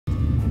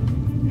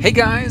Hey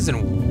guys,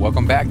 and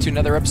welcome back to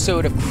another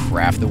episode of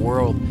Craft the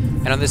World.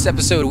 And on this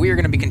episode, we are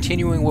going to be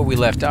continuing where we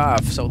left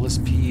off. So let's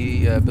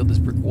build this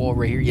brick wall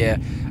right here. Yeah.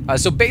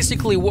 So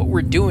basically, what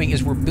we're doing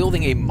is we're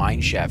building a mine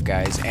shaft,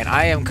 guys, and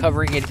I am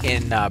covering it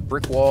in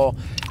brick wall,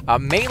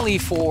 mainly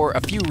for a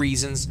few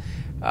reasons.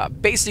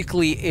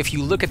 Basically, if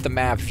you look at the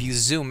map, if you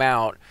zoom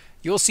out,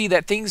 you'll see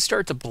that things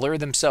start to blur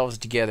themselves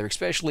together,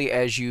 especially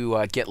as you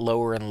get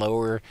lower and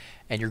lower,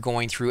 and you're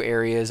going through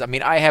areas. I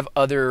mean, I have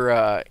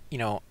other,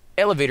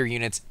 elevator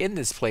units in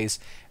this place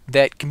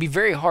that can be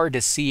very hard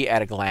to see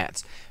at a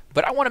glance.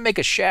 But I want to make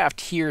a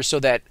shaft here so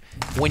that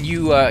when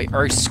you are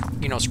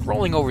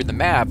scrolling over the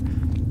map,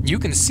 you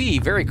can see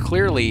very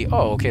clearly,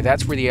 oh, okay,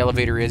 that's where the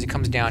elevator is. It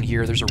comes down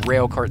here. There's a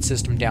rail cart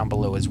system down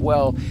below as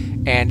well,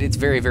 and it's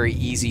very, very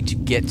easy to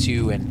get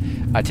to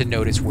and to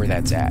notice where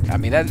that's at. I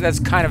mean, that's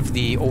kind of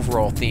the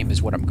overall theme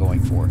is what I'm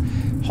going for.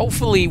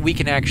 Hopefully, we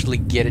can actually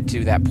get it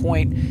to that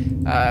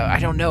point. I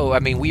don't know. I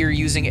mean, we are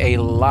using a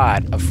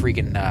lot of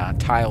freaking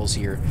tiles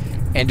here,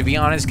 and to be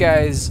honest,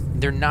 guys,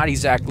 they're not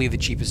exactly the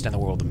cheapest in the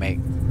world to make.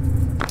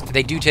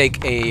 They do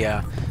take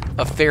a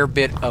fair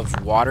bit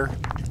of water.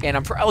 And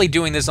I'm probably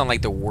doing this on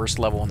like the worst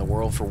level in the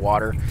world for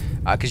water,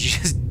 because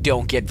you just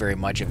don't get very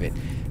much of it.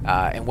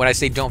 And when I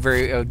say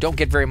don't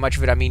get very much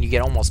of it, I mean you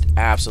get almost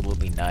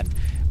absolutely none.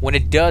 When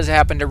it does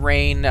happen to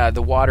rain,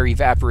 the water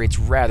evaporates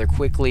rather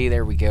quickly.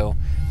 There we go.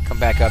 Come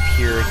back up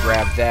here and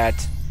grab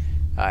that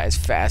as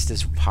fast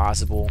as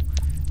possible.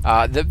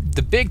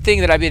 The big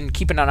thing that I've been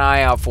keeping an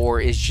eye out for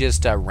is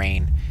just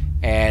rain,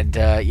 and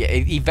yeah,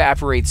 it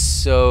evaporates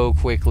so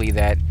quickly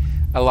that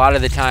a lot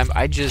of the time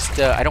I just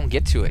I don't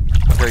get to it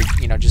very,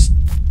 just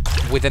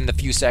within the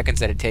few seconds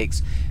that it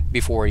takes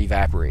before it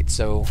evaporates.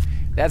 So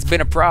that's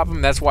been a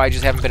problem. That's why I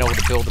just haven't been able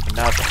to build up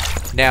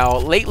enough. Now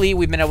lately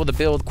we've been able to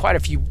build quite a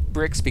few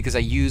bricks because I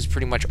used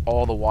pretty much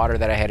all the water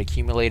that I had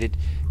accumulated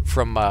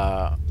from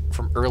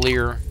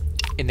earlier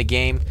in the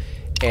game,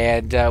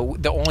 and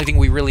the only thing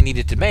we really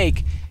needed to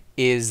make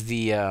is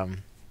the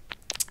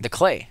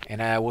clay,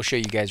 and I will show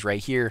you guys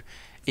right here.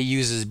 It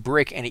uses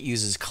brick and it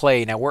uses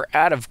clay. Now we're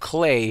out of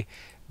clay,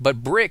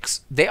 but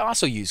bricks, they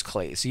also use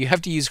clay. So you have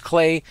to use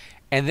clay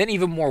and then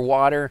even more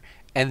water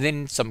and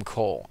then some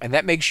coal. And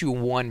that makes you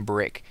one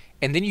brick.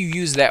 And then you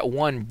use that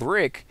one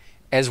brick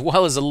as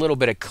well as a little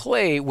bit of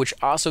clay, which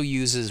also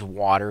uses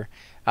water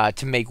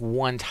to make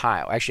one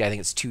tile. Actually, I think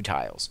it's 2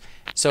 tiles.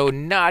 So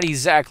not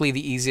exactly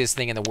the easiest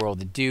thing in the world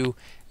to do.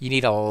 You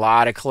need a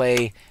lot of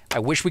clay. I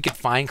wish we could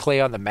find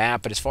clay on the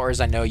map, but as far as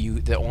I know,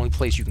 the only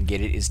place you can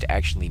get it is to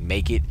actually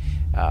make it.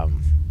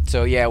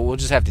 So yeah, we'll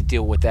just have to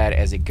deal with that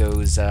as it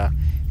goes.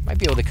 Might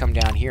be able to come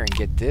down here and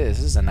get this.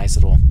 This is a nice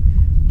little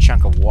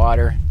chunk of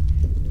water.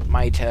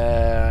 Might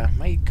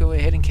go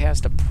ahead and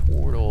cast a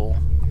portal.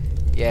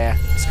 Yeah,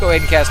 let's go ahead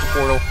and cast a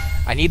portal.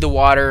 I need the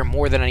water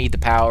more than I need the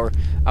power.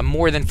 I'm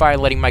more than fine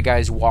letting my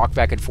guys walk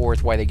back and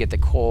forth while they get the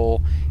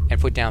coal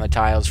and put down the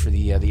tiles for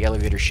the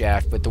elevator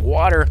shaft. But the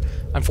water,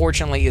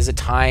 unfortunately, is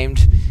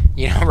timed.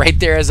 Right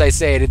there as I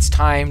say it, it's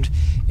timed.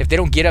 If they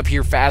don't get up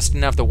here fast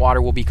enough, the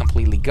water will be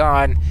completely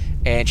gone.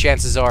 And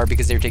chances are,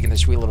 because they're taking their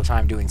sweet little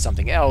time doing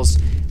something else,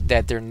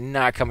 that they're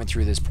not coming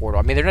through this portal.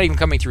 I mean, they're not even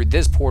coming through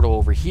this portal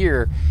over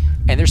here.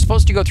 And they're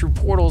supposed to go through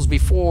portals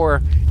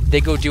before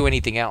they go do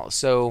anything else.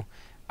 So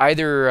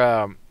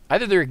either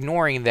they're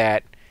ignoring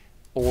that,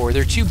 or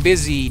they're too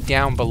busy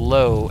down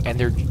below and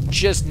they're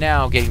just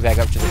now getting back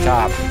up to the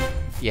top.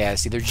 Yeah,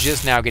 see, they're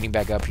just now getting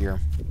back up here.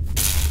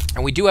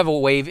 And we do have a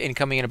wave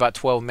incoming in about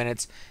 12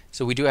 minutes,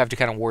 so we do have to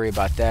kind of worry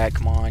about that.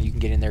 Come on, you can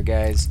get in there,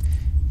 guys.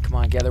 Come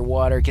on, gather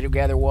water.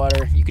 Gather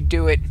water. You can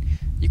do it.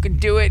 You can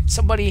do it.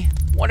 Somebody,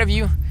 one of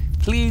you,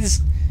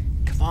 please.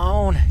 Come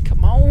on.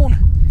 Come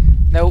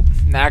on. Nope,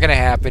 not going to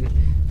happen.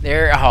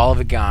 There, all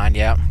of it gone.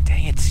 Yep.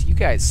 Dang it. You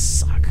guys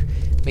suck.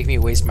 Make me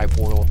waste my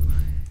portal.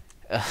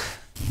 Ugh.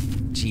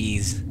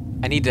 Jeez.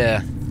 I need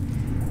to...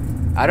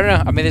 I don't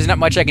know. I mean, there's not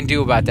much I can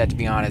do about that, to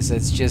be honest.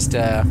 It's just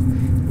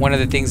one of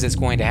the things that's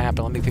going to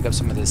happen. Let me pick up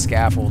some of this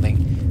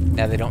scaffolding.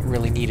 Now they don't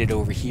really need it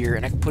over here.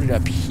 And I can put it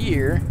up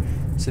here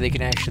so they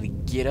can actually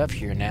get up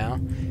here now.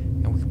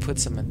 And we can put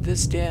some of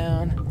this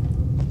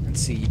down. Let's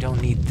see. You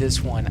don't need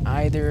this one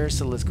either.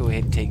 So let's go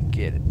ahead and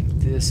get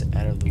this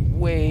out of the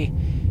way.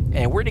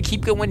 And we're going to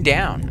keep going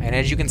down. And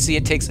as you can see,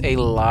 it takes a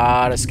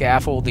lot of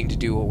scaffolding to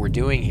do what we're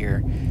doing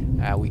here.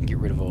 We can get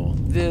rid of all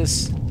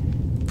this.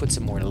 Put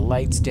some more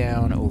lights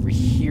down over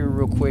here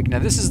real quick. Now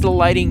this is the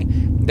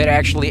lighting that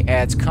actually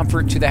adds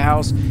comfort to the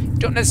house.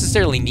 Don't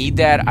necessarily need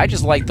that. I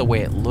just like the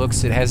way it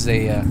looks. It has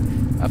a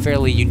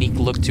fairly unique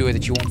look to it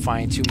that you won't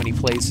find too many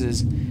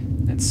places.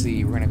 Let's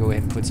see. We're going to go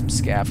ahead and put some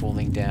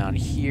scaffolding down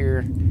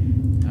here.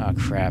 Oh,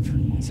 crap.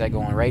 Is that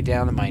going right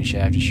down the mine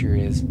shaft? It sure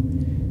is.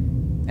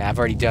 Now, I've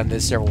already done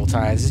this several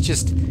times.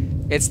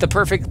 It's the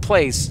perfect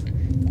place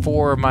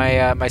for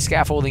my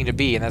scaffolding to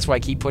be, and that's why I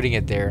keep putting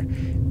it there.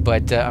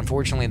 But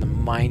unfortunately, the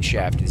mine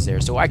shaft is there.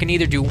 So I can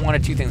either do one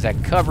of two things. I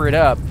can cover it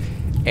up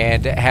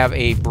and have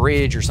a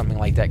bridge or something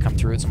like that come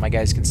through it so my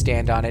guys can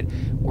stand on it,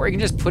 or I can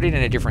just put it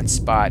in a different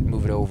spot,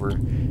 move it over.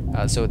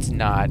 So it's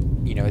not,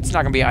 you know, it's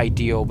not going to be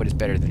ideal, but it's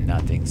better than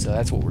nothing. So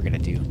that's what we're going to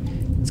do.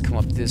 Let's come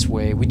up this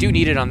way. We do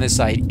need it on this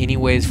side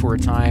anyways for a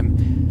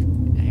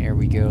time. Here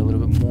we go. A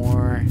little bit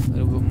more. A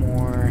little bit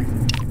more.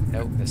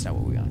 Nope, that's not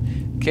what we want.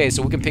 Okay,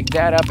 so we can pick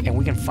that up, and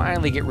we can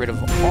finally get rid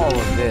of all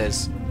of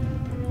this.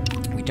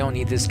 We don't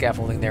need this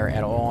scaffolding there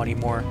at all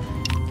anymore.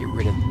 Get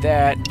rid of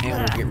that, and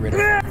we'll get rid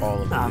of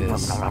all of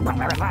this.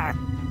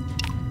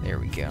 There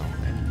we go.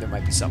 And there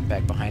might be something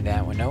back behind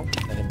that one. Nope,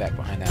 nothing back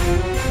behind that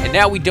one. And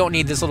now we don't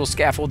need this little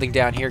scaffolding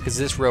down here, because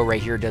this row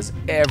right here does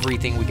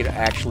everything we could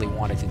actually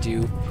want it to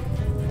do.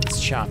 Let's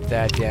chop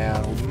that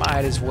down. We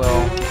might as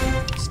well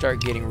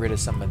start getting rid of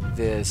some of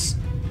this.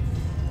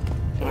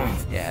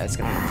 Yeah, that's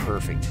going to be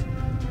perfect.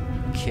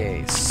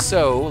 Okay,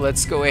 so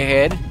let's go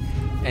ahead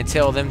and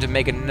tell them to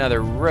make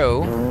another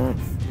row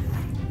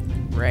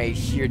right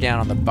here down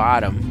on the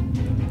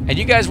bottom. And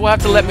you guys will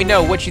have to let me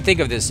know what you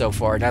think of this so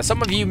far. Now,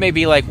 some of you may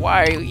be like,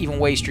 why even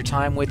waste your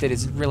time with it?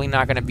 It's really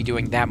not going to be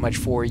doing that much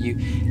for you.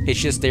 It's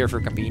just there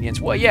for convenience.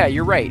 Well, yeah,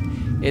 you're right.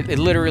 It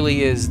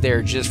literally is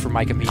there just for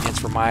my convenience,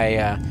 for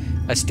my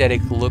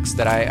aesthetic looks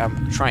that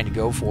I'm trying to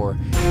go for.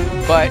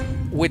 But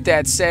with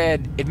that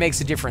said, it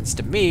makes a difference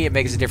to me. It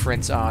makes a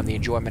difference on the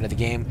enjoyment of the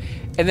game.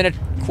 And then, of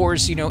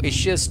course, you know, it's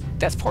just,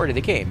 that's part of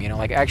the game. You know,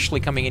 like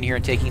actually coming in here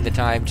and taking the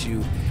time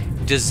to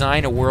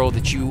design a world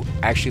that you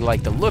actually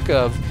like the look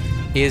of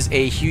is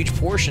a huge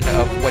portion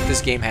of what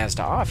this game has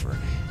to offer.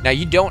 Now,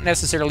 you don't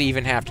necessarily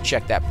even have to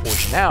check that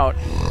portion out.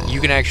 You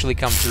can actually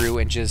come through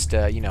and just,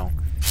 you know,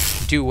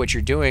 do what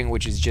you're doing,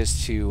 which is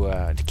just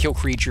to kill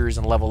creatures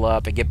and level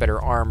up and get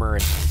better armor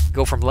and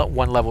go from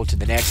one level to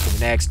the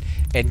next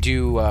and do,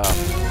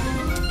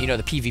 you know,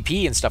 the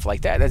PvP and stuff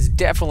like that. That's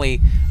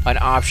definitely an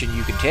option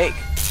you can take.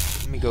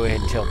 Let me go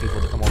ahead and tell people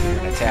to come over here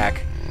and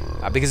attack.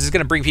 Because it's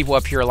going to bring people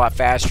up here a lot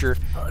faster,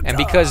 and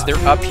because they're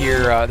up here,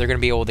 they're going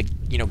to be able to,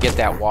 you know, get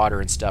that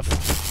water and stuff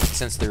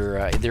since they're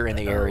in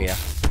the area.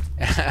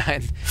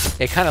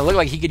 It kind of looked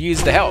like he could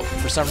use the help.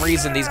 For some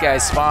reason, these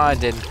guys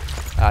spawned and,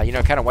 you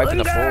know, kind of wiping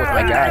the floor with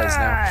my guys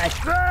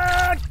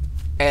now.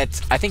 At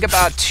I think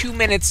about 2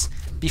 minutes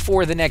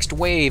before the next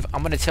wave,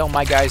 I'm going to tell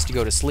my guys to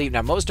go to sleep.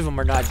 Now, most of them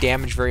are not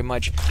damaged very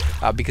much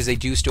because they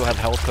do still have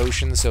health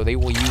potions, so they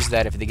will use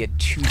that if they get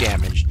too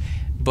damaged.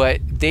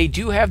 But they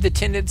do have the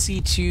tendency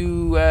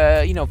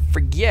to, you know,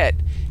 forget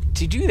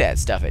to do that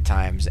stuff at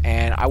times.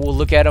 And I will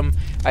look at them,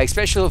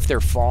 especially if they're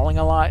falling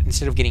a lot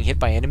instead of getting hit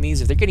by enemies.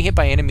 If they're getting hit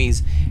by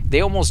enemies, they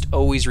almost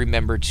always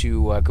remember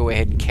to go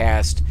ahead and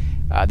cast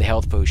the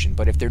health potion.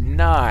 But if they're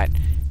not,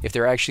 if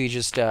they're actually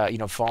just, you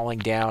know, falling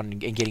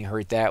down and getting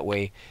hurt that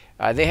way,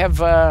 they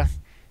have a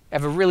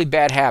really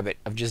bad habit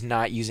of just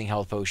not using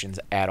health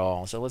potions at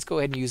all. So let's go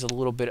ahead and use a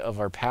little bit of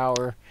our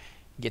power.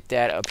 Get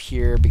that up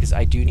here because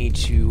I do need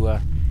to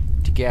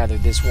gather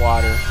this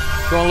water.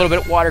 Going a little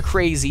bit water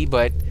crazy,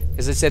 but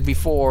as I said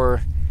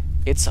before,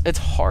 it's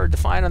hard to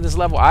find on this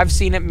level. I've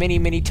seen it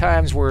many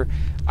times where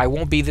I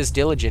won't be this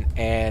diligent,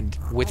 and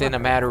within a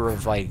matter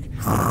of like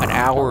an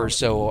hour or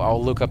so,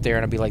 I'll look up there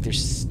and I'll be like,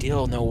 there's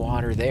still no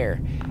water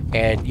there.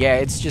 And yeah,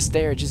 it's just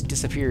there. It just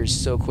disappears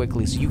so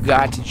quickly. So you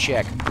got to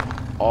check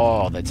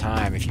all the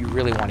time if you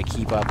really want to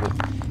keep up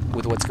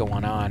with what's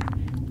going on.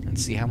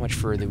 Let's see how much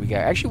further we got.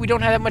 Actually, we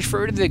don't have that much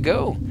further to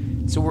go.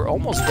 So we're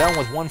almost done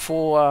with one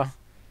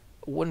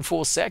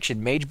full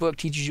section. Mage Book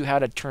teaches you how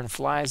to turn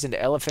flies into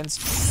elephants.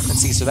 Let's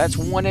see. So that's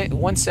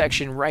one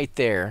section right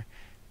there.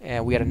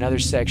 And we got another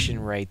section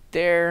right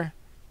there.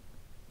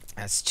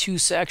 That's 2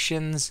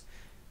 sections.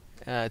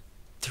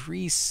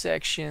 3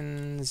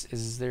 sections.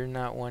 Is there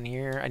not one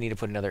here? I need to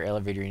put another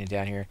elevator unit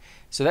down here.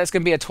 So that's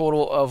going to be a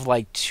total of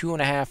like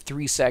 2.5,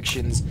 3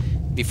 sections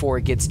before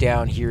it gets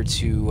down here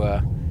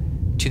to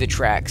the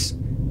tracks.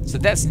 So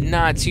that's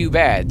not too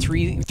bad.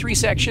 Three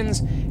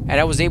sections, and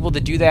I was able to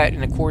do that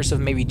in a course of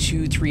maybe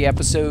 2-3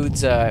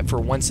 episodes for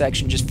one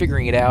section, just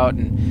figuring it out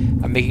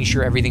and making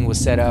sure everything was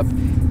set up.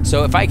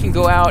 So if I can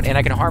go out and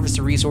I can harvest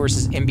the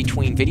resources in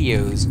between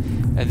videos,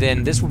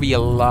 then this will be a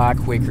lot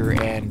quicker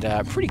and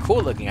pretty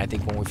cool looking, I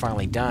think, when we're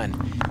finally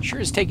done. Sure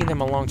is taking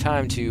them a long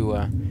time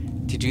to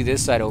do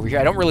this side over here.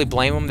 I don't really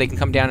blame them. They can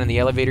come down in the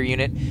elevator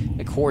unit.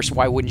 Of course,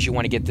 why wouldn't you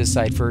want to get this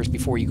side first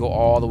before you go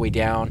all the way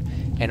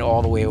down and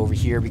all the way over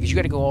here? Because you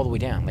got to go all the way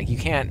down. Like, you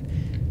can't,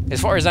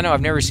 as far as I know,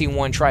 I've never seen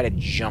one try to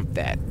jump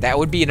that. That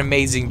would be an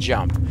amazing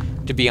jump,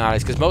 to be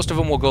honest, because most of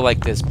them will go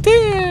like this.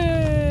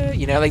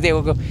 You know, like they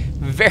will go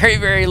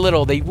very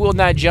little. They will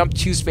not jump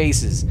 2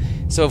 spaces.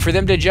 So for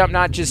them to jump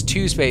not just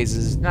 2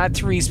 spaces, not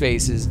 3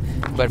 spaces,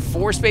 but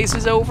 4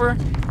 spaces over,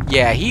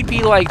 yeah, he'd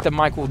be like the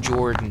Michael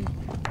Jordan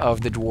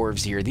of the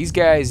dwarves here. These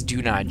guys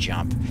do not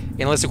jump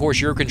unless, of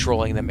course, you're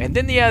controlling them. And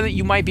then, yeah,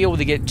 you might be able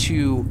to get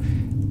 2,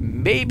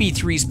 maybe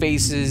 3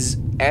 spaces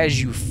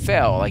as you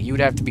fell. Like, you would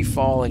have to be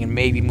falling and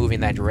maybe moving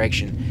that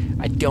direction.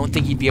 I don't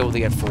think you'd be able to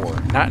get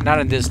 4. Not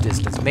in this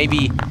distance.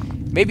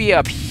 Maybe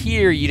up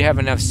here you'd have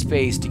enough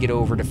space to get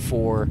over to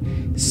 4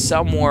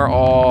 somewhere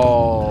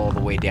all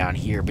the way down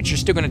here. But you're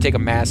still going to take a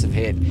massive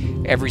hit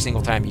every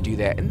single time you do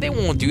that. And they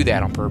won't do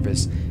that on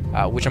purpose,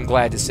 which I'm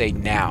glad to say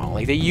now.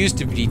 Like, they used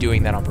to be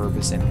doing that on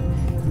purpose,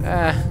 and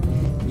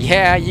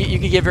Yeah, you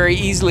could get very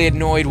easily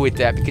annoyed with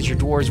that because your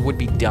dwarves would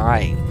be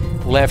dying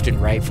left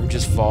and right from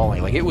just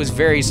falling. Like, it was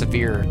very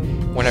severe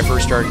when I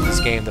first started this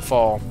game, the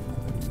fall.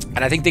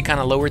 And I think they kind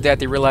of lowered that.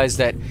 They realized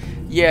that,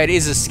 yeah, it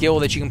is a skill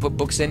that you can put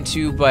books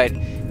into, but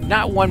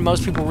not one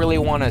most people really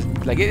want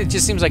to, like, it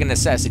just seems like a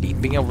necessity,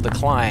 being able to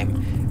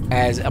climb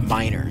as a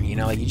miner, you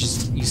know, like, you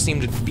seem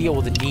to be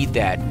able to need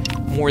that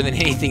more than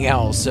anything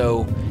else,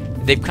 so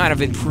they've kind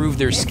of improved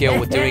their skill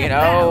with doing it.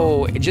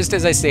 Oh, just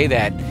as I say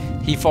that,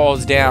 he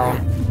falls down.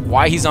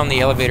 Why he's on the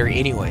elevator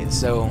anyways,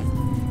 so,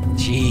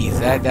 jeez,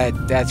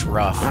 that's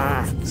rough.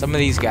 Some of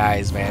these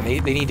guys, man, they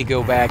need to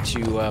go back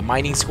to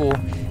mining school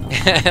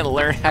and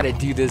learn how to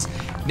do this.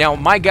 Now,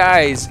 my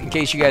guys, in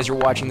case you guys are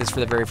watching this for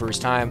the very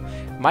first time,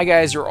 my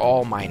guys are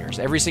all miners,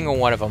 every single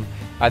one of them.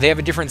 They have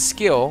a different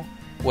skill,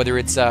 whether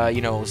it's,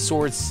 you know,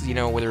 swords, you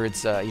know, whether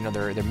it's, you know,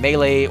 they're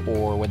melee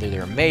or whether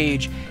they're a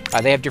mage.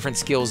 They have different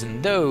skills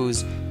in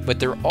those, but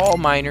they're all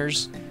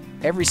miners,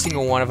 every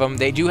single one of them.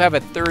 They do have a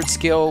third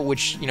skill,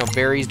 which, you know,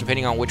 varies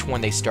depending on which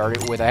one they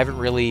started with. I haven't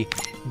really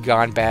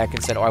gone back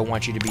and said, oh, I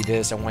want you to be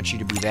this, I want you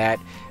to be that.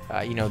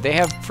 You know, they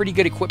have pretty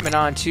good equipment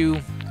on, too.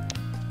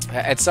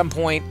 At some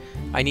point,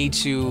 I need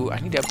to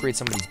upgrade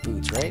some of these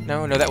boots, right?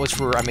 No, that was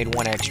for, I made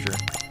one extra.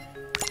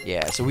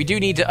 Yeah, so we do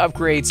need to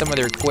upgrade some of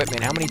their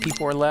equipment. How many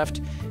people are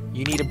left?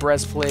 You need a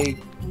breastplate.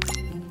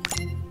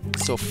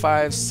 So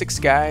 6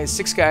 guys.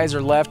 6 guys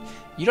are left.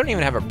 You don't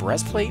even have a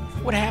breastplate?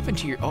 What happened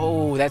to your...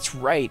 Oh, that's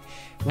right.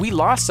 We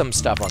lost some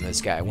stuff on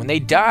this guy. When they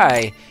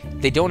die,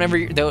 they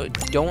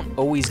don't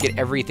always get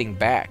everything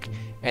back.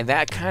 And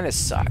that kind of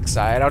sucks.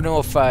 I don't know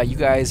if you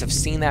guys have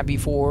seen that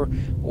before,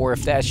 or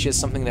if that's just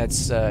something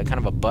that's kind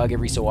of a bug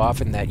every so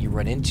often that you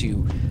run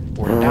into,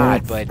 or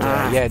not. But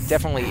yeah, it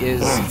definitely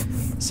is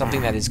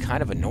something that is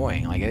kind of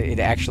annoying. Like, it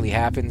actually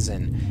happens,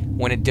 and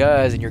when it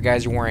does, and your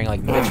guys are wearing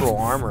like mithril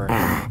armor,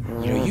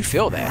 you know, you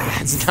feel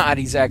that. It's not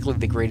exactly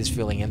the greatest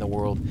feeling in the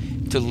world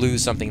to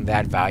lose something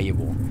that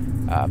valuable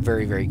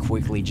very, very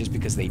quickly just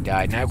because they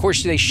died. Now, of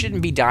course, they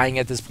shouldn't be dying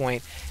at this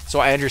point, so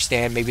I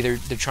understand. Maybe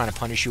they're trying to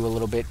punish you a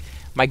little bit.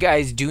 My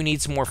guys do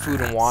need some more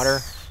food and water.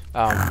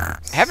 I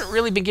haven't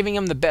really been giving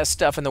them the best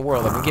stuff in the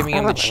world. I've been giving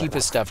them the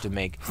cheapest stuff to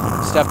make.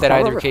 Stuff that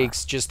either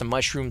takes just the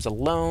mushrooms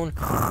alone,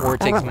 or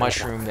it takes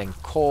mushroom then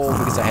coal,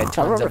 because I had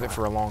tons of it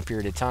for a long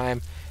period of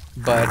time.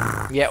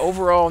 But, yeah,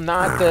 overall,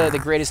 not the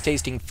greatest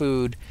tasting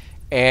food.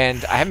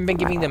 And I haven't been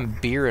giving them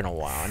beer in a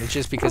while. And it's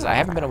just because I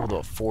haven't been able to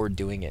afford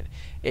doing it.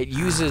 It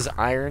uses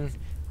iron.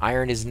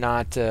 Iron is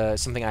not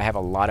something I have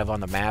a lot of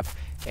on the map.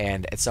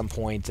 And at some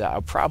point,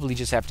 I'll probably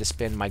just have to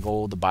spend my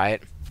gold to buy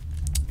it.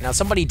 Now,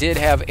 somebody did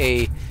have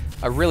a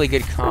really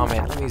good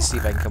comment. Let me see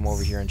if I can come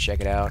over here and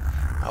check it out.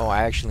 Oh,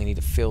 I actually need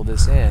to fill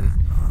this in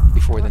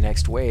before the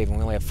next wave, and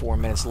we only have 4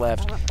 minutes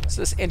left.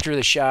 So let's enter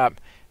the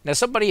shop. Now,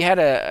 somebody had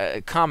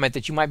a comment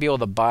that you might be able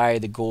to buy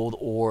the gold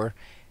ore,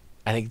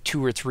 I think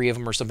 2 or 3 of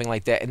them or something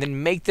like that, and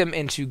then make them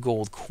into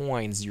gold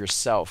coins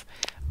yourself.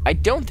 I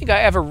don't think I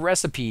have a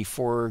recipe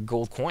for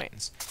gold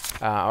coins.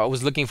 I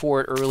was looking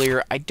for it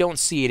earlier. I don't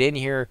see it in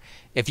here.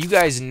 If you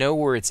guys know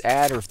where it's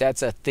at, or if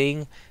that's a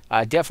thing,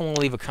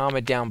 definitely leave a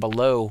comment down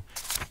below.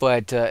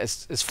 But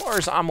as far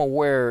as I'm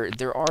aware,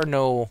 there are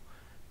no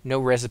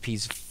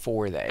recipes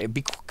for that. It'd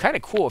be kind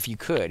of cool if you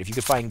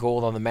could find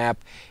gold on the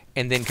map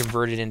and then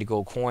convert it into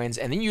gold coins,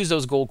 and then use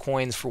those gold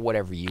coins for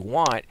whatever you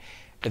want.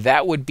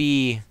 That would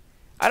be,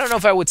 I don't know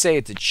if I would say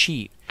it's a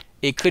cheat.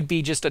 It could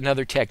be just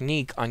another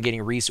technique on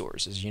getting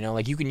resources. You know,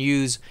 like, you can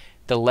use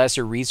the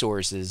lesser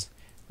resources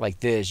like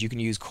this. You can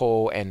use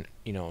coal and,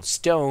 you know,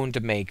 stone to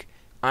make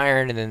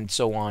iron, and then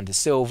so on to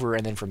silver,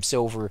 and then from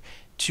silver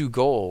to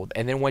gold.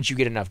 And then once you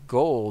get enough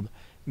gold,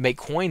 make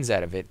coins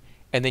out of it,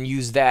 and then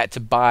use that to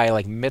buy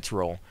like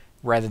mithril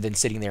rather than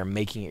sitting there and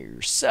making it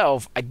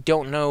yourself. I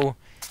don't know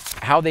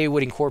how they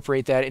would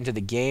incorporate that into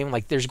the game.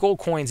 Like, there's gold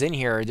coins in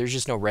here, there's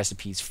just no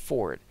recipes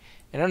for it.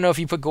 And I don't know if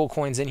you put gold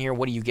coins in here,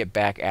 what do you get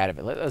back out of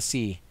it? Let's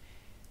see.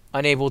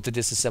 Unable to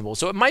disassemble.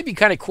 So it might be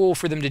kind of cool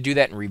for them to do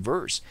that in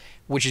reverse,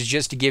 which is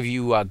just to give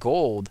you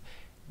gold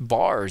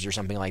bars or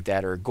something like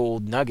that, or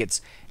gold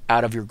nuggets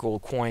out of your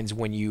gold coins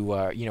when you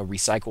you know,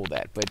 recycle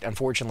that. But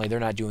unfortunately, they're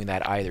not doing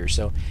that either.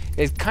 So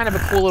it's kind of a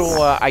cool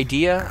little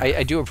idea.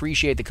 I do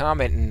appreciate the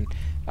comment and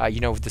you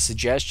know, the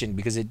suggestion,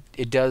 because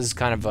it does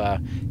kind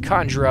of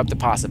conjure up the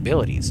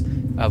possibilities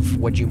of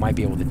what you might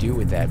be able to do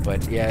with that.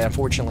 But yeah,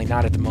 unfortunately,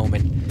 not at the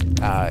moment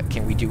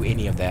can we do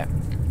any of that.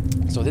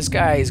 So this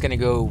guy is going to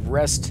go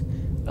rest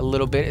a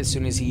little bit as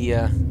soon as he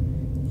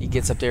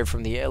gets up there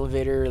from the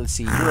elevator. Let's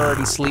see, you're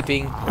already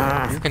sleeping.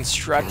 You're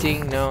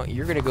constructing. No,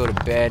 you're going to go to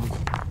bed.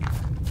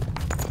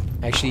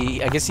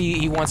 Actually, I guess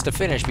he wants to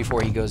finish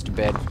before he goes to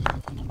bed.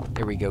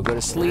 There we go. Go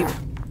to sleep.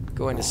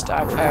 Go into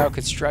stockpile,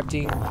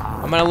 constructing.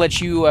 I'm going to let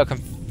you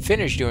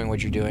finish doing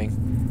what you're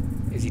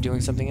doing. Is he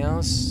doing something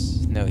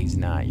else? No, he's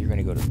not. You're going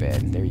to go to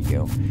bed. There you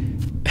go.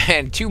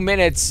 And 2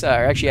 minutes, or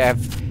actually I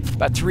have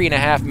about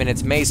 3.5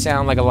 minutes, may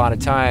sound like a lot of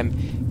time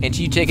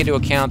until you take into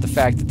account the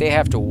fact that they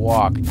have to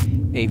walk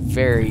a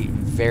very,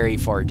 very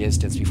far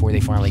distance before they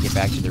finally get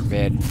back to their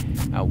bed.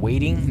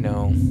 Waiting?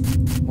 No.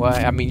 Well,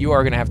 I mean, you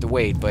are going to have to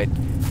wait, but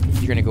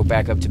you're going to go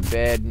back up to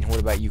bed. And what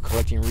about you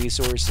collecting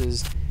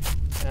resources?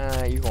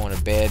 You're going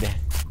to bed.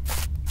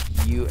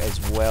 You as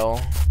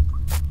well.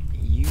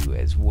 You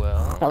as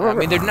well. I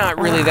mean, they're not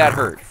really that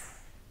hurt.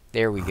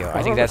 There we go.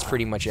 I think that's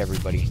pretty much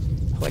everybody.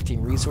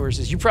 Collecting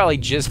resources. You probably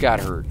just got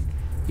hurt.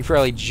 You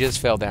probably just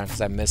fell down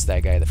because I missed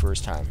that guy the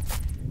first time.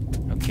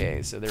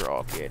 Okay, so they're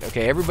all good.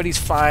 Okay, everybody's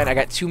fine. I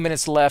got 2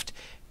 minutes left,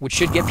 which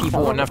should get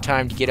people enough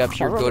time to get up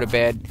here, go to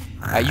bed.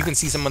 You can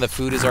see some of the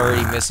food is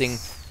already missing.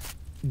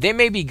 They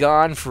may be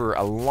gone for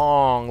a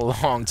long,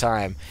 long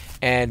time,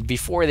 and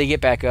before they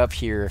get back up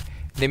here,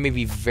 they may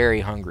be very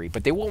hungry.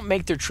 But they won't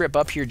make their trip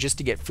up here just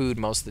to get food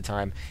most of the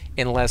time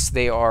unless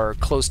they are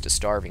close to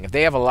starving. If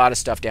they have a lot of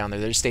stuff down there,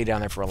 they'll stay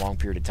down there for a long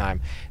period of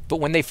time. But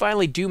when they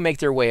finally do make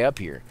their way up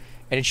here,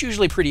 and it's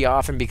usually pretty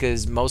often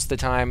because most of the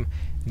time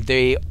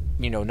they,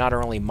 you know, not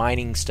only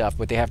mining stuff,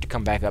 but they have to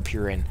come back up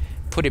here and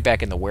put it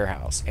back in the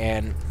warehouse.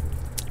 And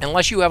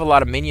unless you have a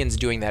lot of minions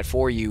doing that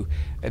for you,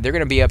 they're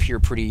going to be up here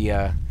pretty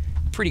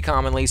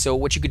commonly. So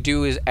what you could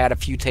do is add a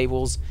few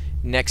tables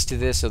next to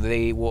this so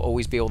they will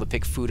always be able to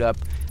pick food up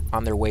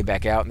on their way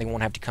back out and they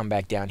won't have to come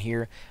back down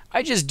here.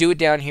 I just do it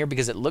down here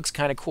because it looks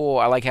kind of cool.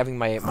 I like having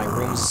my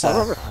rooms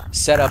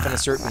set up in a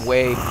certain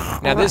way.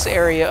 Now this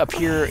area up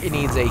here, it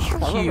needs a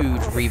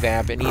huge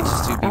revamp. It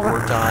needs to be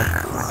worked on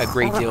a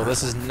great deal.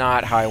 This is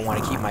not how I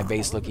want to keep my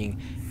base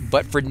looking,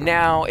 but for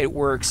now it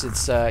works.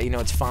 It's you know,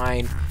 it's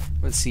fine.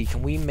 Let's see,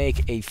 can we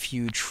make a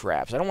few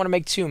traps? I don't want to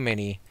make too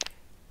many.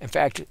 In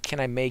fact, can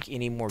I make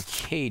any more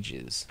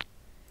cages?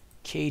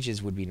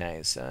 Cages would be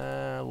nice.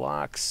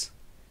 Locks.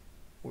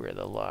 Where are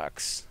the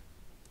locks?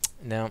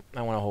 No,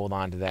 I want to hold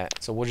on to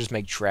that. So we'll just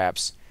make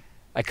traps.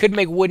 I could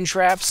make wooden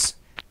traps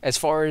as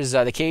far as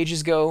the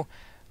cages go.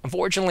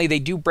 Unfortunately, they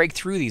do break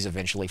through these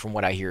eventually from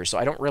what I hear, so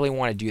I don't really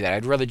want to do that.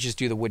 I'd rather just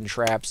do the wooden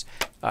traps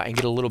and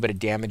get a little bit of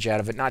damage out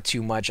of it. Not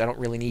too much. I don't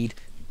really need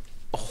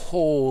a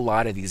whole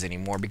lot of these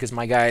anymore because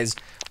my guys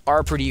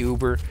are pretty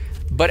uber.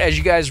 But as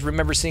you guys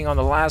remember seeing on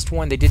the last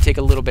one, they did take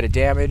a little bit of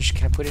damage.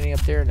 Can I put any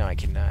up there? No, I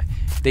cannot.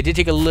 They did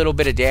take a little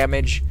bit of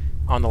damage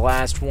on the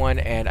last one,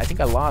 and I think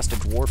I lost a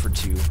dwarf or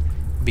two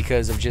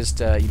because of just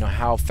you know,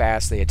 how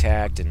fast they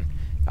attacked and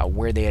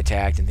where they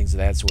attacked and things of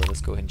that sort.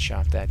 Let's go ahead and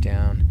chop that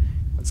down.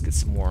 Let's get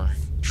some more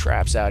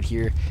traps out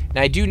here.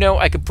 Now I do know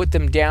I could put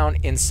them down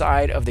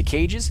inside of the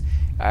cages.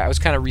 I was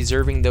kind of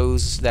reserving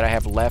those that I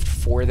have left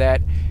for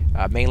that,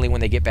 mainly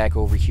when they get back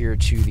over here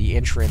to the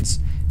entrance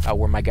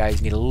where my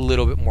guys need a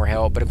little bit more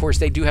help. But of course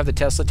they do have the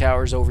Tesla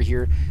towers over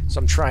here, so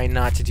I'm trying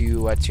not to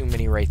do too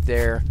many right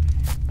there.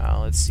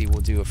 Let's see,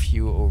 we'll do a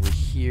few over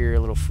here, a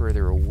little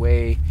further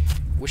away.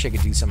 Wish I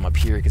could do some up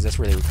here because that's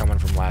where they were coming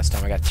from last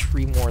time. I got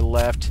 3 more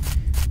left.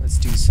 Let's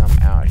do some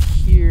out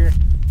here.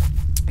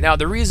 Now,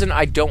 the reason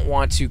I don't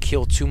want to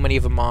kill too many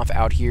of them off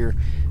out here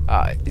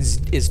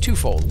is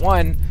twofold.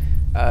 One,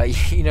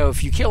 you know,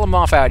 if you kill them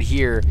off out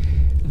here,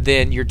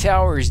 then your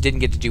towers didn't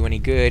get to do any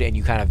good, and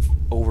you kind of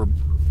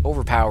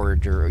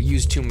overpowered or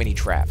used too many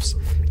traps.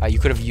 You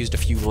could have used a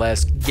few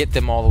less, get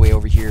them all the way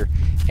over here,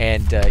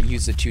 and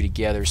use the two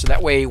together. So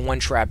that way, one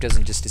trap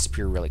doesn't just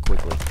disappear really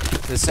quickly.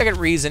 The second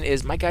reason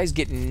is my guys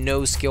get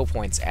no skill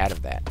points out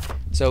of that.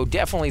 So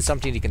definitely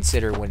something to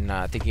consider when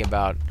thinking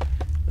about.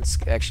 Let's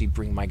actually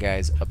bring my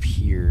guys up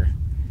here.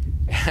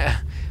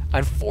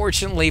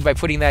 Unfortunately, by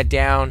putting that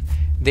down,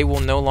 they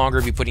will no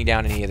longer be putting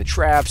down any of the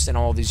traps, and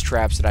all these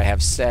traps that I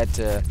have set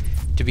to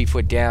be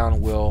put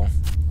down will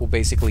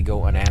basically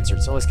go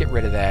unanswered. So let's get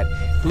rid of that.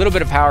 A little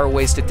bit of power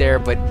wasted there,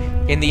 but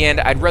in the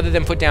end, I'd rather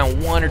them put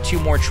down 1 or 2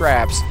 more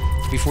traps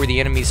before the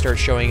enemies start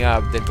showing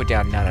up than put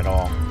down none at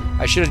all.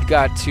 I should have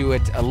got to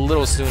it a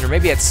little sooner,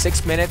 maybe at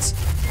 6 minutes,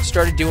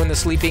 started doing the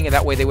sleeping, and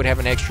that way they would have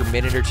an extra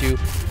minute or two.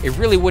 It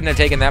really wouldn't have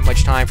taken that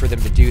much time for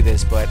them to do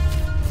this, but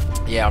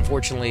yeah,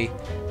 unfortunately,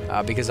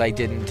 because I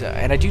didn't,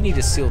 and I do need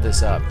to seal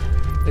this up.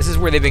 This is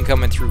where they've been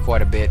coming through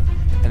quite a bit,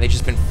 and they've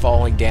just been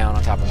falling down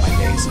on top of my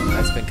base, and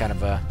that's been kind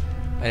of an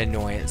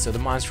annoyance. So the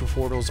monster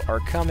portals are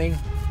coming.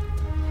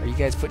 Are you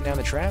guys putting down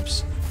the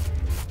traps?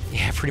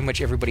 Yeah, pretty much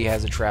everybody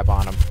has a trap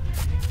on them.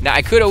 Now,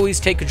 I could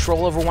always take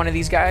control over one of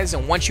these guys,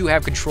 and once you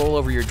have control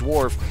over your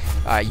dwarf,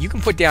 you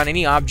can put down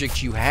any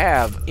object you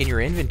have in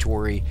your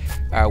inventory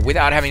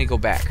without having to go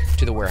back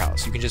to the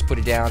warehouse. You can just put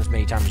it down as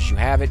many times as you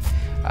have it.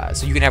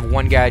 So you can have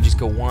one guy just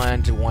go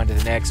one to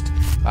the next,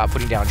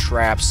 putting down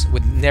traps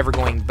with never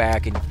going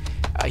back, and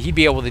he'd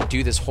be able to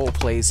do this whole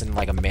place in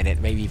like a minute,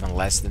 maybe even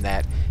less than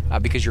that,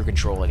 because you're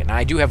controlling it. Now,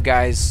 I do have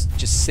guys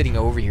just sitting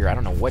over here. I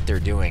don't know what they're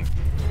doing.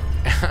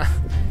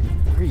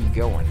 Where are you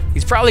going?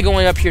 He's probably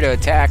going up here to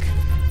attack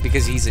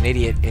because he's an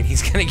idiot, and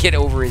he's gonna get in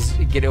over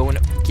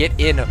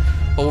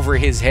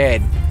his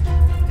head.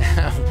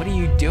 What are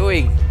you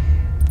doing?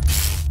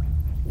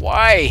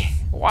 Why?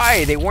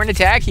 Why? They weren't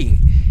attacking.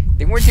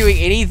 They weren't doing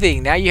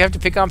anything. Now you have to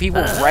pick on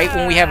people right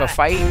when we have a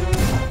fight?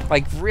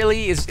 Like,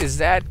 really? Is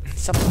that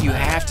something you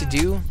have to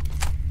do?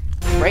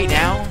 Right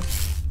now?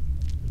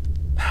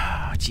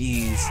 Oh,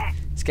 jeez.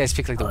 These guys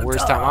picked like the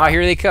worst time. Oh,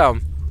 here they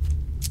come.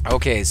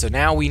 Okay, so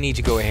now we need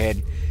to go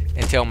ahead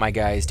and tell my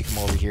guys to come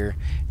over here.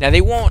 Now,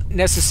 they won't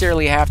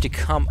necessarily have to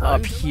come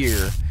up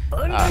here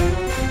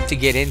to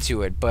get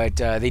into it, but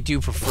they do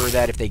prefer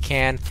that if they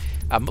can.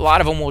 A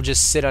lot of them will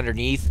just sit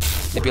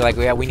underneath. They'd be like,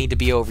 well, yeah, we need to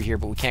be over here,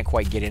 but we can't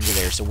quite get into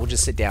there, so we'll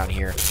just sit down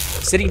here.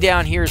 Sitting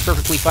down here is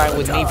perfectly fine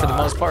with me for the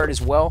most part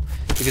as well,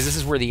 because this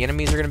is where the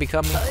enemies are going to be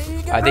coming.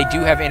 They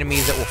do have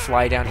enemies that will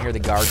fly down here, the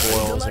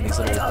gargoyles, and these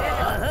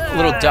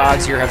little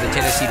dogs here have the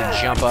tendency to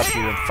jump up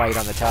here and fight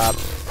on the top.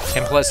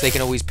 And plus, they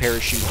can always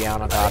parachute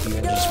down on top,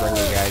 even just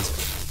regular guys.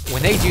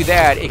 When they do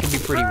that, it can be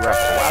pretty rough.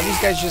 Wow,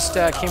 these guys just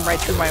came right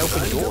through my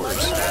open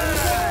doors.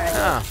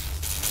 Huh.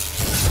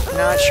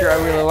 Not sure I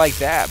really like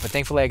that, but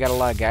thankfully I got a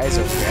lot of guys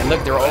over here. And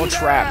look, they're all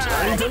trapped.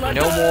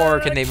 No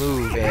more can they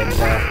move, and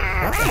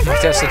my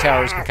Tesla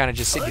towers can kind of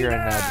just sit here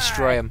and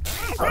destroy them.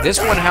 This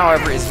one,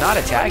 however, is not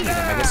attacking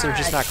them. I guess they're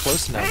just not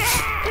close enough.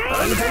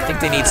 I think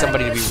they need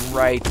somebody to be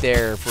right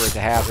there for it to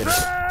happen.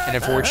 And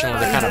unfortunately,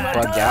 they're kind of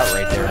bugged out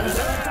right there.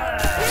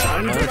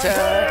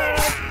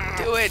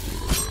 Do it!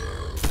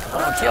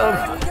 Come on, kill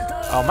him!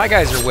 Oh, my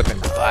guys are whipping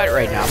butt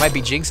right now. I might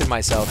be jinxing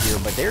myself here,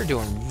 but they're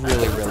doing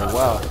really, really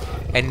well.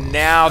 And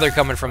now they're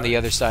coming from the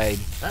other side.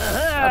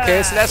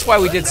 Okay, so that's why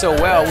we did so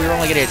well. We were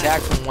only getting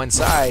attacked from one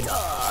side.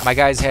 My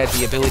guys had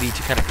the ability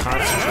to kind of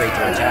concentrate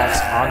their attacks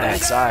on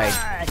that side.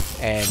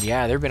 And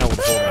yeah, they've been able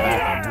to hold them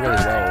back really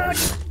well over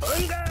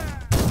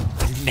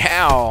here.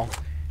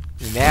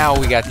 Now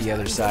we got the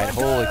other side.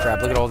 Holy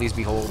crap, look at all these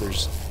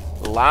beholders.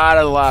 A lot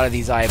of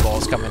these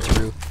eyeballs coming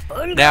through.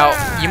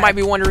 Now, you might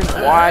be wondering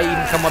why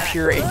even come up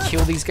here and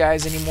kill these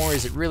guys anymore.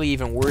 Is it really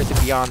even worth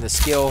it beyond the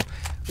skill?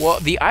 Well,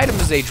 the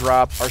items they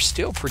drop are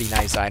still pretty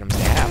nice items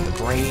to have. The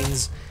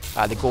grains,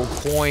 the gold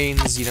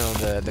coins, you know,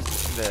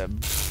 the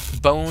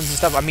bones and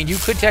stuff. I mean, you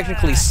could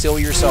technically seal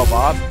yourself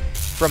off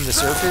from the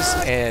surface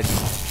and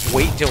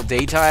wait until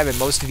daytime, and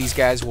most of these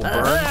guys will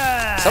burn.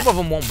 Some of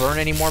them won't burn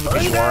anymore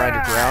because you are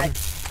underground.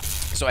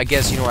 So I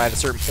guess, you know, at a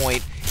certain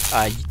point,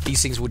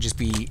 these things would just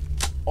be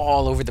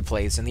all over the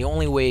place, and the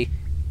only way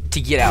to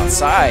get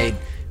outside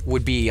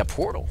would be a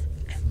portal.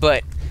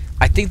 But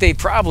I think they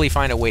probably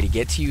find a way to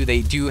get to you.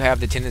 They do have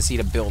the tendency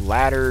to build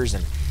ladders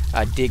and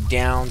dig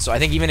down. So I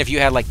think even if you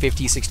had like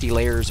 50, 60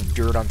 layers of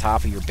dirt on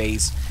top of your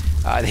base,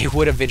 they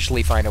would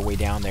eventually find a way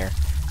down there.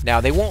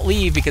 Now, they won't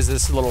leave because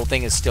this little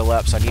thing is still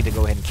up, so I need to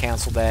go ahead and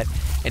cancel that.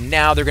 And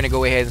now they're going to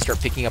go ahead and start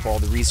picking up all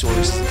the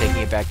resources and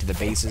taking it back to the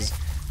bases,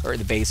 or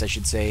the base, I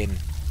should say, and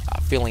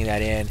filling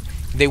that in.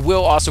 They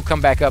will also come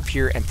back up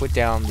here and put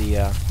down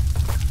the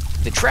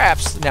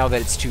traps now that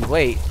it's too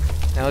late.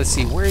 Now let's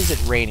see, where is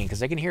it raining?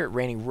 Because I can hear it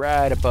raining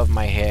right above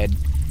my head.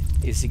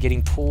 Is it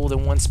getting pulled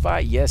in one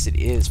spot? Yes, it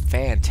is.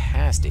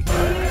 Fantastic.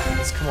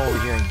 Let's come over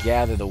here and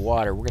gather the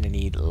water. We're going to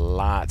need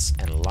lots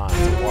and lots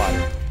of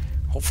water.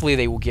 Hopefully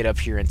they will get up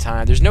here in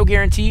time. There's no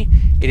guarantee.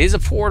 It is a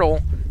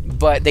portal,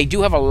 but they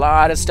do have a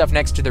lot of stuff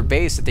next to their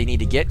base that they need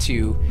to get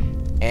to,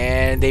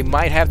 and they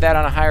might have that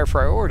on a higher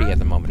priority at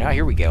the moment. Now,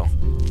 here we go.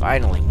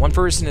 Finally. One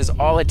person is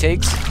all it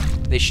takes.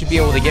 They should be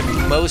able to get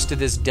most of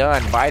this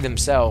done by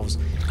themselves,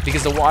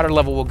 because the water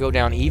level will go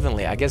down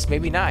evenly. I guess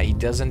maybe not. He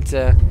doesn't,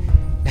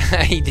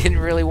 he didn't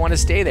really want to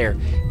stay there.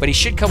 But he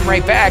should come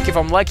right back if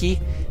I'm lucky.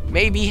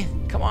 Maybe.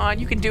 Come on,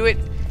 you can do it.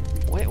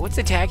 What's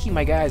attacking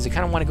my guys? I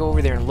kind of want to go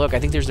over there and look. I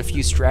think there's a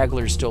few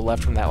stragglers still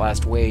left from that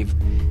last wave.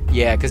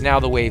 Yeah, because now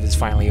the wave is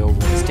finally over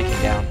and it's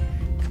ticking down.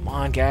 Come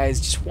on, guys.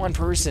 Just one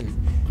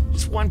person.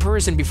 Just one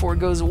person before it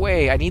goes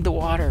away. I need the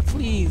water.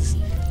 Please.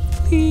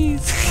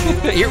 Please.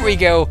 Here we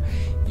go.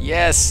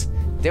 Yes.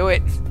 Do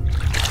it.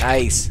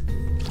 Nice.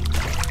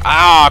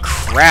 Ah,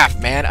 crap,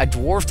 man. A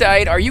dwarf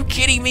died? Are you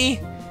kidding me?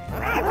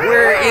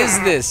 Where is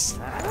this?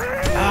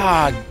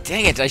 Ah,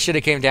 dang it. I should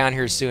have came down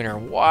here sooner.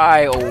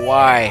 Why, oh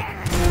why?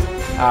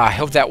 Ah, I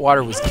hope that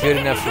water was good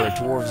enough for a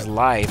dwarf's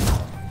life.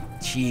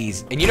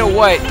 Jeez. And you know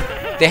what?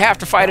 They have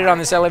to fight it on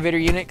this elevator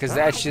unit, because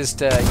that's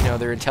just, you know,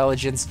 their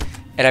intelligence.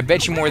 And I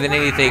bet you more than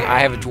anything, I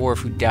have a dwarf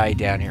who died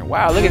down here.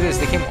 Wow, look at this.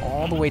 They came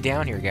all the way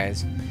down here,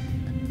 guys.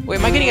 Wait,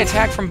 am I getting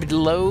attacked from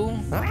below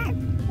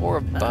or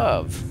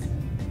above?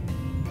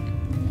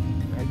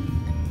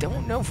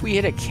 Don't know if we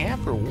hit a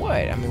camp or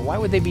what. I mean, why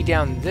would they be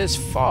down this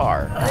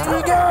far?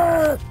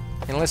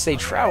 Unless they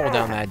travel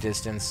down that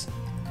distance.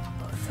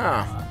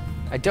 Huh.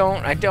 I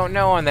don't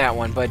know on that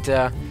one, but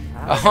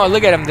oh,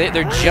 look at them.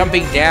 They're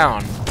jumping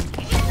down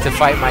to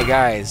fight my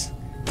guys.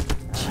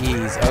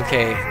 Jeez.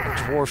 Okay. A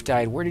dwarf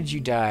died. Where did you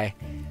die?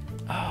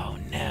 Oh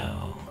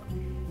no.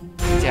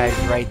 He died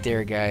right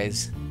there,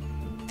 guys.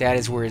 That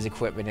is where his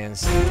equipment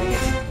is. Dang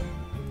it.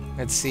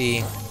 Let's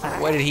see.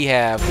 What did he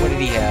have? What did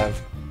he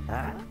have?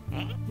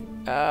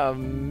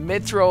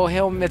 Mithril,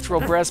 Helm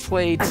Mithril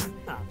breastplate.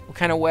 What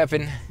kind of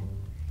weapon?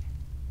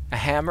 A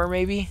hammer,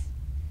 maybe?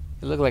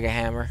 It looked like a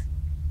hammer.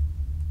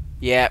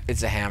 Yeah,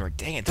 it's a hammer.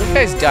 Dang it, those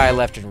guys die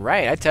left and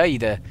right. I tell you,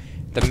 the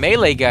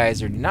melee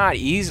guys are not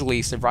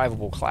easily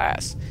survivable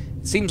class.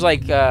 Seems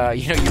like, you know,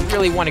 you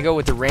really want to go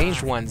with the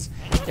ranged ones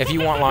if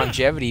you want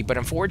longevity, but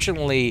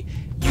unfortunately,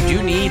 you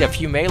do need a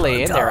few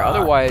melee in there,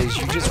 otherwise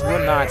you just will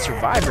not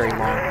survive very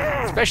long,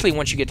 especially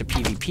once you get to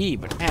PvP.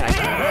 But man, I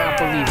cannot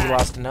believe we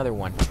lost another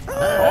one.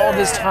 All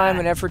this time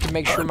and effort to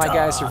make sure my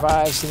guys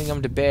survive, sending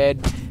them to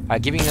bed,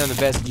 giving them the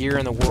best gear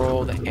in the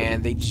world,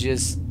 and they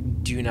just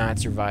do not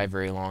survive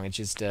very long. It's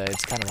just,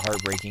 it's kind of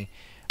heartbreaking.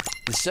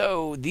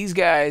 So, these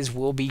guys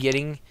will be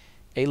getting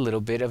a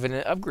little bit of an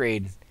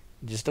upgrade.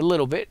 Just a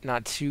little bit,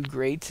 not too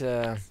great.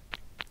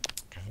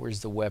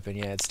 Where's the weapon?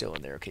 Yeah, it's still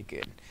in there. Okay,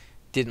 good.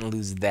 Didn't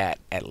lose that,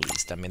 at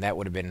least. I mean, that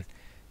would have been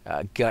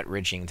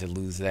gut-wrenching to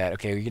lose that.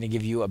 Okay, we're going to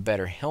give you a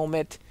better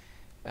helmet.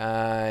 You're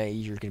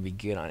going to be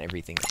good on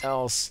everything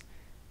else.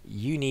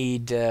 You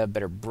need a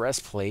better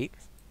breastplate.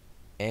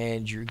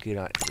 And you're good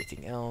on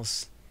everything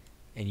else.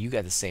 And you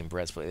got the same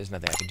breastplate. There's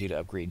nothing I can do to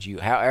upgrade you.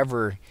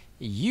 However,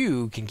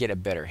 you can get a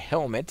better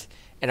helmet.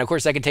 And, of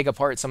course, I can take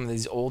apart some of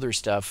these older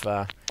stuff.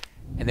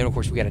 And then, of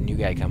course, we got a new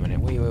guy coming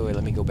in. Wait,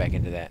 let me go back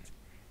into that.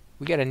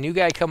 We got a new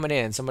guy coming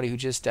in, somebody who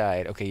just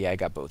died. Okay, yeah, I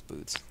got both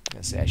boots. I'm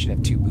going to say I should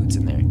have 2 boots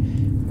in there.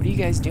 What are you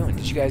guys doing?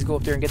 Did you guys go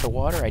up there and get the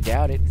water? I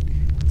doubt it.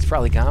 It's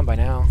probably gone by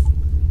now.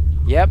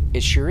 Yep,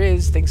 it sure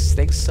is.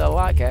 Thanks a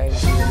lot,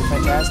 guys. You're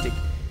fantastic.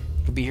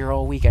 You'll be here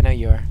all week. I know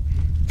you are.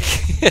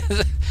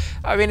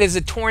 I mean, it's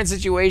a torn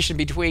situation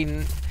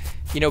between,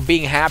 you know,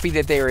 being happy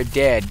that they are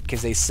dead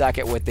because they suck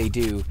at what they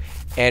do,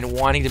 and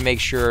wanting to make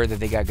sure that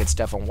they got good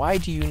stuff on. Why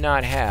do you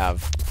not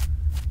have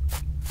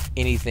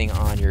anything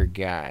on your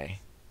guy?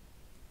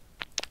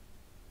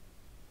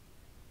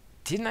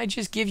 Didn't I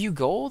just give you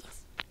gold?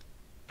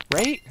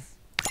 Right?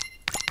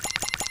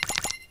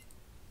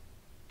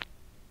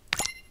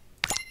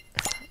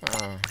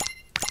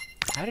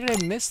 How did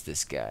I miss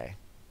this guy?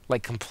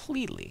 Like,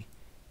 completely.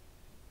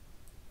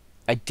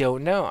 I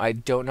don't know. I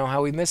don't know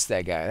how we missed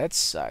that guy. That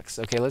sucks.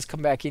 Okay, let's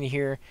come back in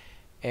here.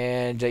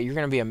 And you're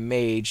going to be a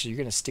mage, so you're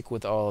going to stick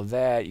with all of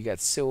that. You got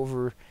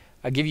silver.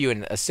 I'll give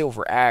you a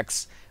silver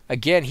axe.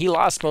 Again, he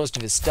lost most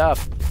of his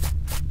stuff.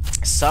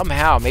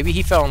 Somehow. Maybe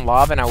he fell in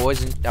lava and I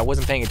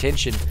wasn't paying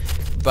attention.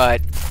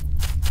 But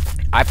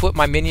I put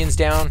my minions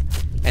down,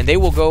 and they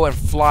will go and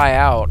fly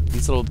out.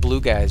 These little blue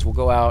guys will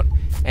go out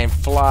and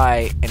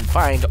fly and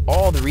find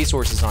all the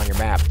resources on your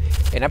map.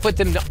 And I put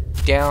them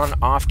down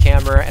off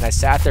camera, and I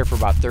sat there for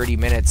about 30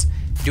 minutes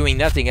doing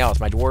nothing else.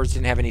 My dwarves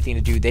didn't have anything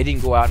to do. They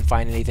didn't go out and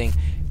find anything,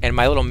 and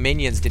my little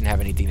minions didn't have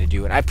anything to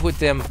do. And I put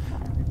them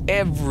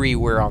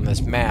everywhere on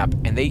this map,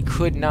 and they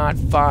could not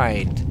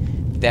find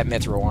that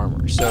mithril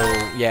armor. So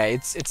yeah,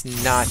 it's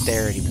not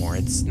there anymore.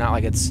 It's not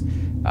like it's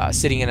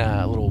sitting in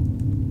a little,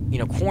 you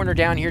know, corner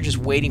down here just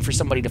waiting for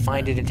somebody to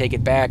find it and take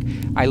it back.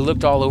 I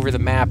looked all over the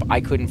map. I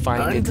couldn't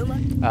find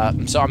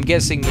it. So I'm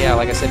guessing, yeah,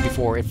 like I said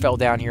before, it fell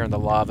down here in the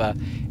lava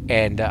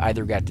and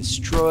either got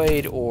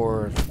destroyed,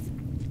 or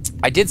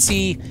I did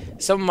see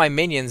some of my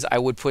minions. I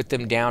would put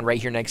them down right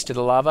here next to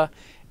the lava,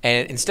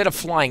 and instead of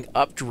flying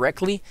up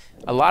directly,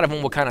 a lot of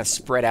them will kind of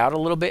spread out a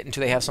little bit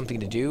until they have something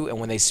to do, and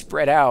when they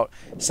spread out,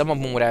 some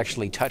of them would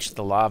actually touch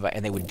the lava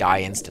and they would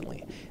die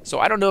instantly. So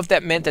I don't know if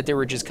that meant that they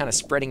were just kind of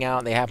spreading out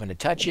and they happened to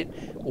touch it,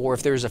 or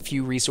if there's a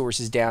few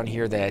resources down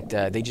here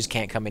that they just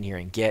can't come in here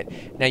and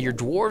get. Now, your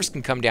dwarves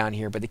can come down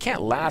here, but they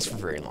can't last for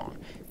very long.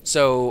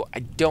 So I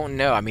don't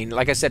know. I mean,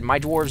 like I said, my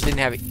dwarves didn't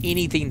have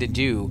anything to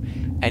do,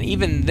 and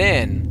even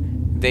then,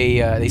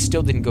 they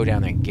still didn't go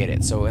down there and get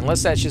it. So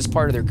unless that's just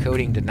part of their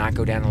coding to not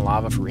go down in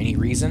lava for any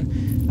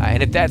reason,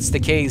 and if that's the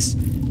case,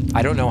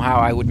 I don't know how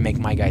I would make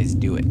my guys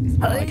do it.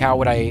 Like, how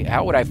would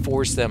I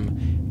force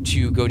them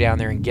to go down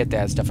there and get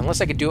that stuff?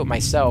 Unless I could do it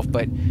myself.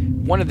 But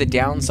one of the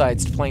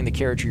downsides to playing the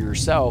character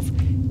yourself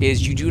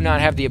is you do not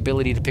have the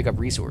ability to pick up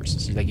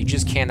resources. Like, you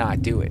just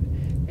cannot do it.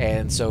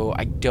 And so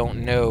I don't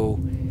know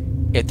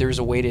if there's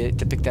a way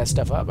to pick that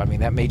stuff up. I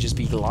mean, that may just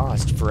be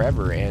lost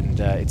forever, and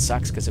it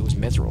sucks because it was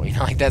mithril. You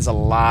know, like, that's a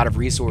lot of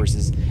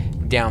resources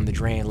down the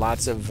drain.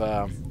 Lots of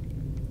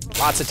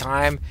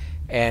time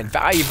and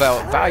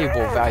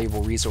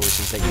valuable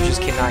resources that you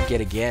just cannot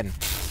get again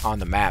on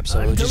the map.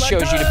 So it just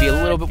shows you to be a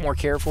little bit more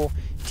careful.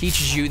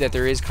 Teaches you that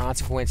there is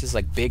consequences,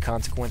 like big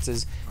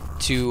consequences,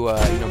 to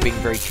you know, being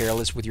very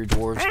careless with your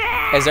dwarves,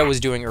 as I was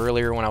doing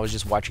earlier when I was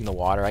just watching the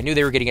water. I knew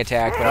they were getting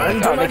attacked, but I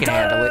was like, oh, they can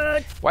handle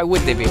it. Why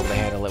wouldn't they be able to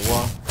handle it?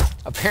 Well,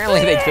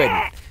 apparently they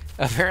couldn't.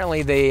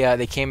 Apparently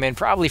they came in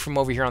probably from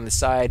over here on the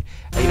side.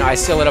 You know, I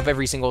seal it up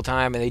every single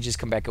time, and they just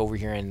come back over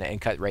here and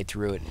cut right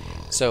through it.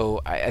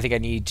 So I think I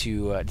need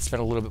to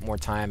spend a little bit more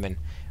time and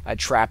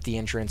trap the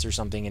entrance or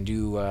something, and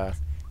do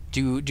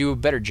a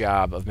better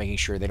job of making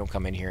sure they don't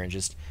come in here and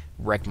just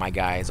wreck my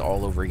guys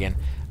all over again.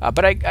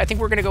 But I think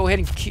we're going to go ahead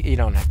and, you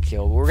know, not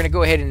kill, but we're going to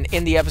go ahead and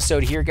end the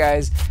episode here,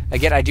 guys.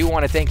 Again, I do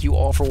want to thank you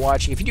all for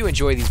watching. If you do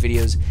enjoy these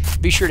videos,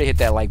 be sure to hit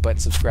that like button,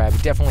 subscribe.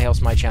 It definitely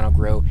helps my channel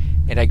grow,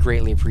 and I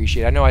greatly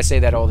appreciate it. I know I say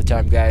that all the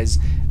time, guys.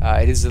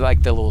 It is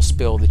like the little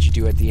spill that you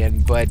do at the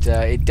end, but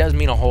it does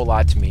mean a whole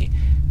lot to me.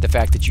 the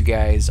fact that you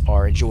guys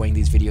are enjoying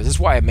these videos. That's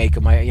why I make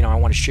them. I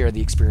want to share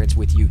the experience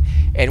with you.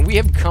 And we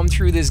have come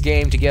through this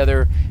game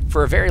together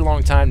for a very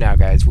long time now,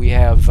 guys. We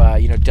have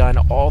done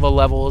all the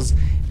levels.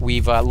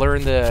 We've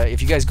learned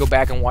if you guys go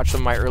back and watch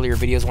some of my earlier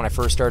videos when I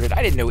first started,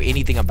 I didn't know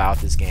anything about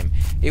this game.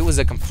 It was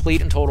a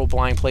complete and total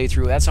blind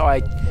playthrough. That's how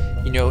I,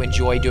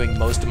 enjoy doing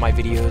most of my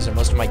videos and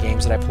most of my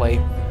games that I play,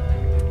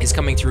 is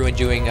coming through and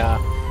doing,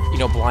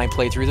 blind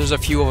playthrough. There's a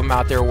few of them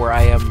out there where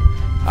I am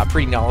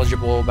pretty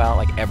knowledgeable about,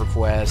 like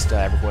EverQuest,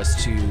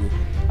 EverQuest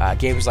 2,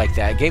 games like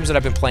that. Games that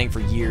I've been playing for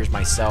years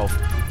myself,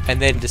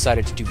 and then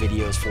decided to do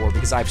videos for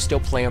because I still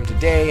play them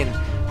today, and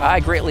I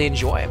greatly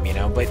enjoy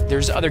them, But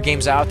there's other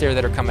games out there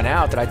that are coming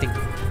out that I think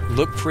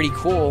look pretty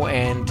cool,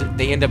 and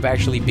they end up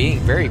actually being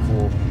very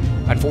cool.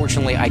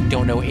 Unfortunately, I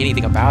don't know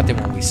anything about them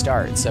when we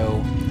start,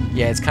 so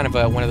yeah, it's kind of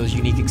one of those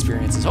unique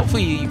experiences.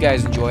 Hopefully you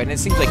guys enjoy it, and it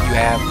seems like you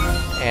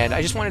have, and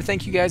I just want to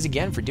thank you guys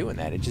again for doing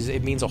that.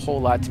 It means a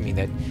whole lot to me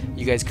that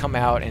you guys come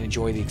out and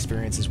enjoy the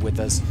experiences with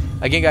us.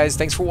 Again, guys,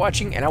 thanks for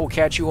watching, and I will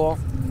catch you all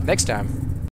next time.